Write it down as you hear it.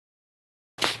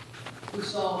who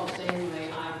saw the same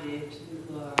way I did.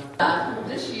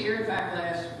 This year, in fact,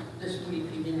 this week,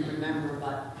 he didn't remember,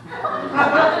 but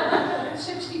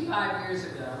 65 years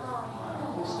ago,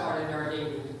 we started our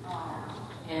dating.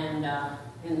 And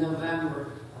in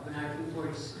November of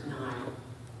 1949,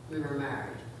 we were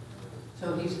married.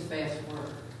 So he's a fast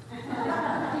worker.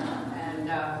 And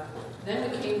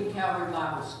then we came to Calvary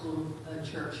Bible School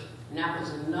Church, and that was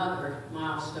another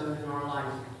milestone in our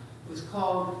life. It was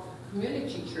called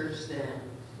Community Church then,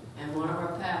 and one of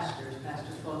our pastors,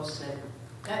 Pastor Foss, said,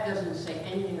 that doesn't say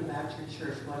anything about your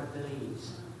church, what it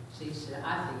believes. So he said,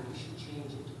 I think you should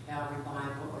change it to Calvary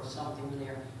Bible or something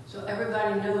there, so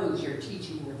everybody knows you're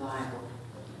teaching the Bible.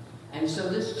 And so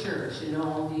this church, in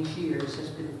all these years, has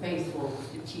been faithful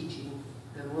to teaching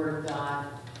the Word of God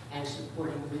and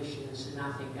supporting missions, and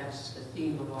I think that's the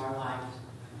theme of our life.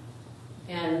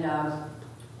 And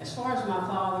as far as my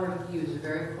father, he was a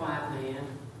very quiet man.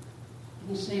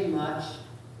 Didn't say much.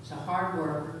 He's a hard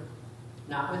worker,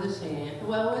 not with his hands.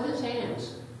 Well, with his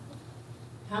hands.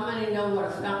 How many know what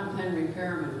a fountain pen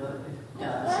repairman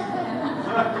does?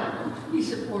 He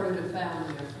supported a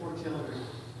family of 4 children,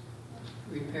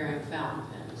 repairing fountain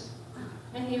pens.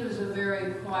 And he was a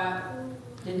very quiet,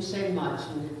 didn't say much,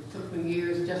 and it took me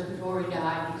years. Just before he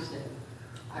died, he said,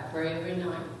 I pray every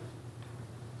night.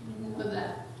 He didn't know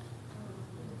that.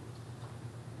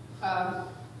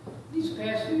 These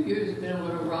past few years have been a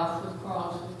little rough with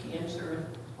Carl's with cancer and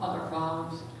other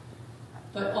problems.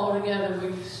 But altogether,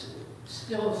 we've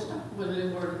still stuck with the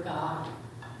Word of God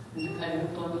and depending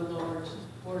upon the Lord to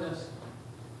support us.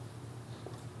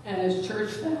 And his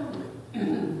church family.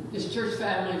 His church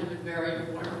family has been very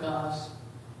important to us.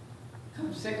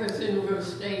 Come sick or thin, we're going to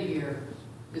stay here.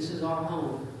 This is our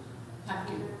home. Thank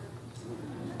you.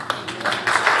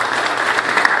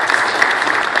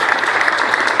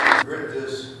 Regret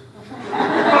this.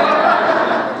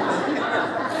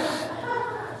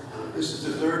 This is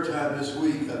the 3rd time this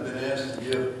week I've been asked to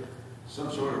give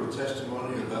some sort of a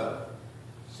testimony about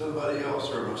somebody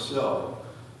else or myself.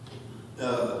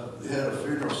 They had a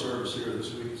funeral service here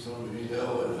this week, some of you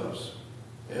know, and I was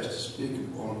asked to speak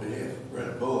on behalf of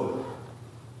Brent Bowen.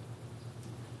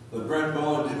 But Brent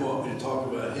Bowen didn't want me to talk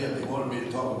about him. He wanted me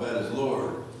to talk about his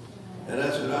Lord. And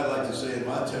that's what I like to say in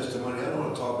my testimony. I don't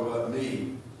want to talk about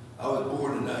me. I was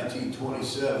born in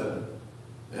 1927,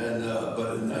 and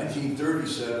but in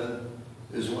 1937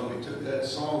 is when we took that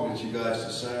song that you guys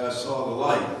to sing, I Saw the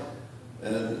Light.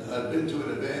 And I've been to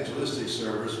an evangelistic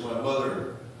service. My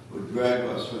mother would drag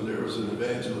us when there was an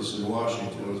evangelist in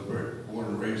Washington. I was born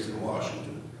and raised in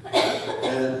Washington.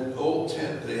 And an old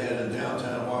tent they had in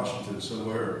downtown Washington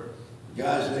somewhere. The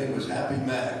guy's name was Happy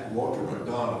Mac, Walter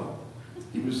McDonald.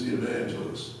 He was the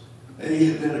evangelist. And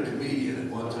he had been a comedian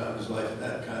at one time in his life, and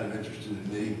that kind of interested in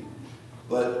me.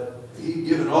 But he'd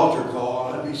give an altar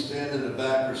call, and I'd be standing in the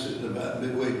back or sitting about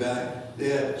midway back. They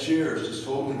had chairs, just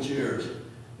folding chairs.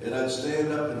 And I'd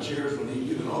stand up in chairs when he'd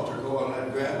give an altar call, and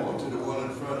I'd grab onto the one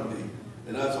in front of me.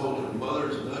 And I told him,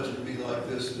 Mother's nudging me like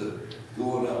this to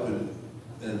go on up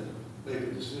and make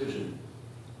a decision.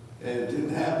 And it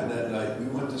didn't happen that night. We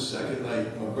went the second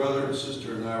night. My brother and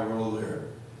sister and I were all there.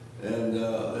 And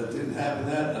that didn't happen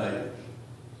that night.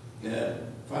 And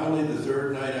finally, the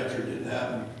 3rd night after it didn't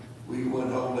happen, we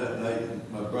went home that night. And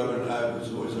my brother and I,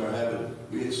 was always our habit,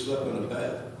 we had slept in a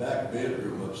back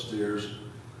bedroom upstairs.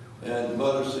 And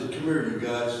Mother said, come here, you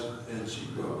guys. And she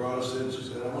brought us in. She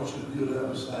said, I want you to kneel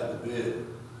down beside the bed.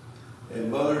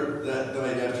 And Mother, that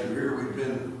night after here, we'd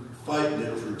been fighting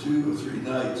it for 2 or 3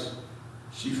 nights.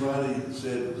 She finally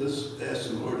said, let's ask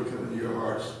the Lord to come into your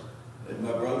hearts. And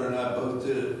my brother and I both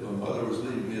did it. My mother was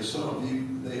leading me. As some of you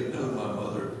may have known my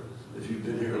mother if you've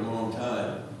been here a long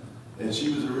time. And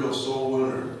she was a real soul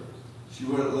winner. She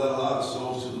led a lot of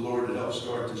souls to the Lord to help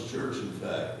start this church, in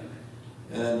fact.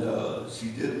 And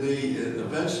she did me, and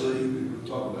eventually, we would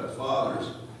talk about fathers.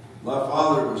 My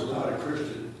father was not a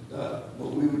Christian, not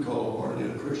what we would call a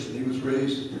born-again Christian. He was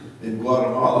raised in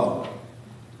Guatemala.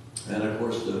 And of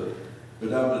course, the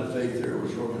predominant faith there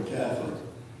was Roman Catholic.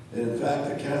 And in fact,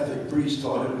 the Catholic priest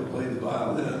taught him to play the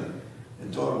violin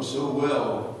and taught him so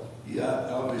well. He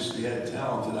obviously had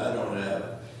talent that I don't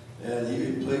have. And he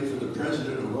had played for the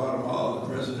president of Guatemala, the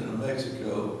president of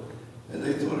Mexico. And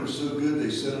they thought it was so good, they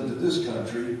sent him to this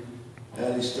country.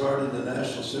 And he started in the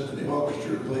National Symphony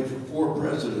Orchestra and played for 4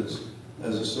 presidents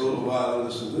as a solo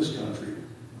violinist in this country.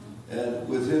 And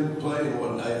with him playing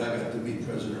one night, I got to meet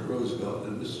President Roosevelt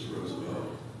and Mrs. Roosevelt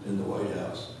in the White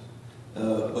House.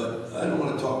 But I don't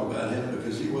want to talk about him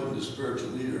because he wasn't the spiritual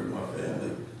leader of my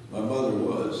family. My mother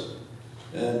was.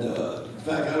 And in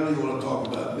fact, I don't even want to talk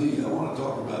about me. I want to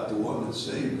talk about the one that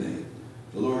saved me,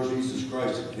 the Lord Jesus Jesus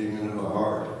Christ that came into my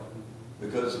heart.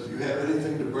 Because if you have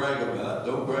anything to brag about,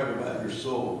 don't brag about your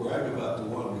soul. Brag about the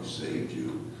one who saved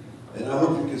you. And I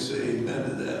hope you can say amen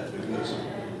to that, because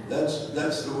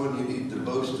that's the one you need to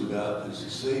boast about, is the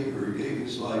Savior who gave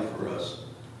his life for us.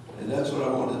 And that's what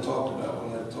I wanted to talk about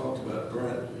when I talked about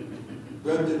Brent.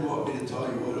 Brent didn't want me to tell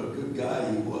you what a good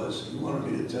guy he was. He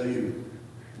wanted me to tell you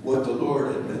what the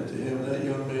Lord had meant to him. That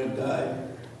young man died.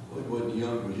 Well, he wasn't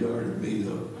young, he was younger than me,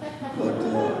 though. But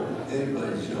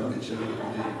anybody's young, it's younger than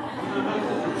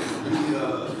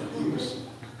me. He was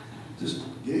just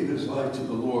gave his life to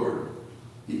the Lord.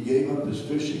 He gave up his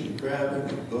fishing and crabbing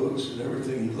and boats and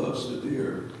everything he loves to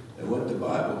do, and went to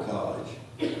Bible college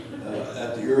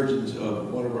at the urgings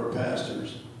of one of our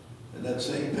pastors. And that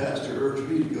same pastor urged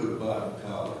me to go to Bible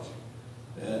college.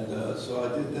 And so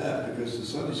I did that, because the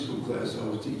Sunday school class I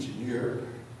was teaching here,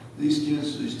 these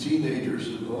kids, these teenagers,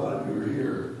 and a lot of you are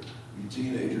here, you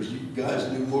teenagers, you guys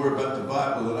knew more about the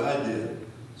Bible than I did.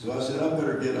 So I said, I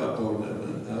better get up on them.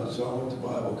 And so I went to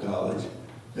Bible college.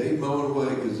 Paid my own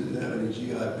way because I didn't have any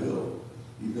GI Bill,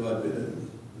 even though I'd been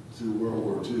through World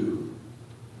War II.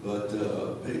 But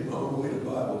paid my own way to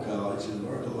Bible college and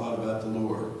learned a lot about the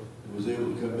Lord. And was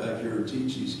able to come back here and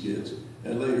teach these kids,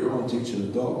 and later on teach an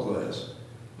adult class.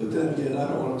 But then again, I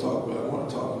don't want to talk about, I want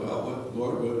to talk about what the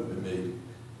Lord wanted to me.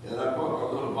 And I brought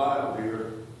my little Bible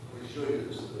here. Let me show you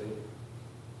this thing.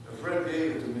 A friend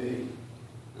gave it to me,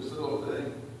 this little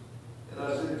thing. And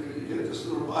I said, could you get this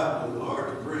little Bible? It's hard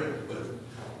to print, but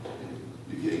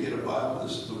you can't get a Bible.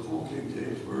 This is the full King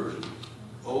James Version,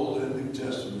 Old and New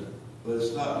Testament, but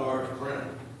it's not large print.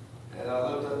 And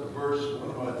I looked up the verse, one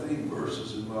of my theme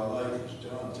verses in my life is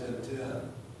John 10:10.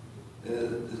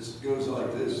 And it goes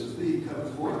like this: the thief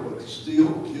cometh forth but to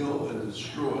steal, kill, and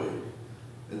destroy.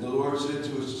 And the Lord said to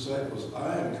his disciples,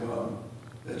 I am come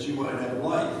that you might have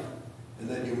life, and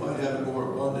that you might have it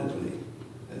more abundantly.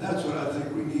 And that's what I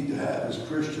think we need to have as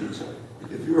Christians.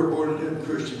 If you're a born-again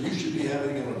Christian, you should be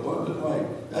having an abundant life.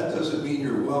 That doesn't mean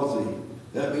you're wealthy.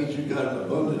 That means you've got an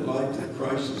abundant life, that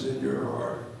Christ is in your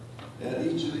heart. And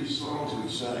each of these songs we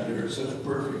sang here in such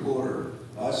perfect order.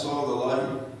 I saw the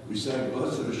light. We sang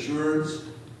Blessed Assurance.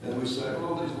 And we sang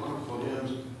all these wonderful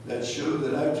hymns that show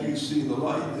that after you've seen the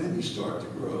light, then you start to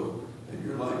grow. And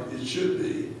your life, it should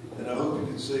be. And I hope you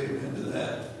can say amen to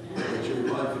that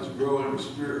your life is growing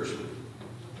spiritually.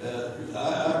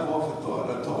 I've often thought,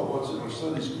 I taught once in our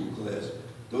Sunday school class,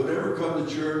 don't ever come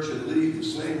to church and leave the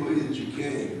same way that you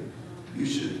came. You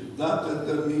should, not that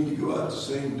doesn't mean you go out the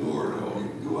same door, no, you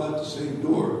can go out the same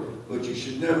door, but you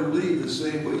should never leave the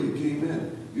same way you came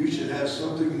in. You should have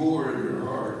something more in your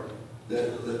heart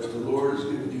that the Lord has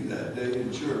given you that day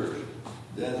in church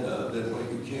than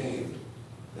when you came.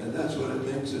 And that's what it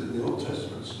means in the Old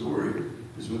Testament story,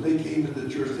 is when they came into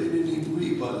church, they didn't even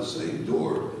leave by the same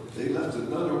door. They left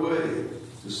another way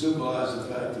to symbolize the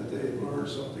fact that they had learned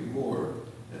something more.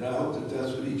 And I hope that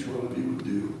that's what each one of you would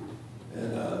do.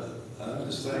 And I'm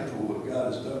just thankful what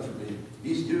God has done for me.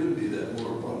 He's given me that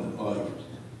more abundant life.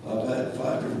 I've had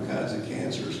 5 different kinds of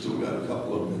cancer, still got a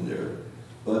couple of them in there.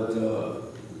 But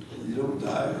you don't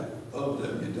die of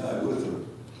them, you die with them.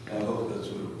 I hope that's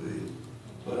what it'll be.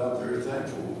 But I'm very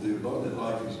thankful with the abundant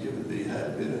life He's given me. It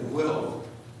hadn't been in wealth,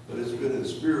 but it's been in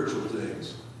spiritual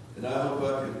things. And I hope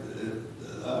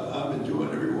I'm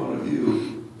enjoying every one of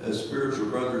you as spiritual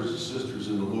brothers and sisters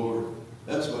in the Lord.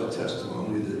 That's my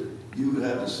testimony, that you would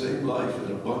have the same life,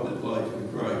 an abundant life in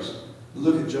Christ.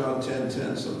 Look at John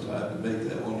 10:10 sometime and make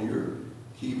that one of your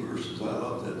key verses. I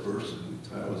love that verse from the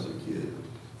time I was a kid.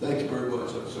 Thank you very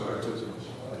much. I'm sorry I took so much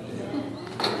time.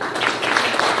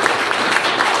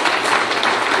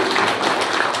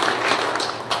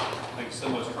 So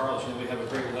much, Carlos. You know, we have a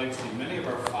great legacy. Many of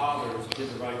our fathers did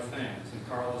the right things, and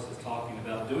Carlos is talking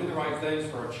about doing the right things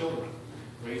for our children,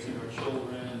 raising our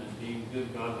children and being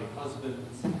good, godly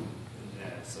husbands,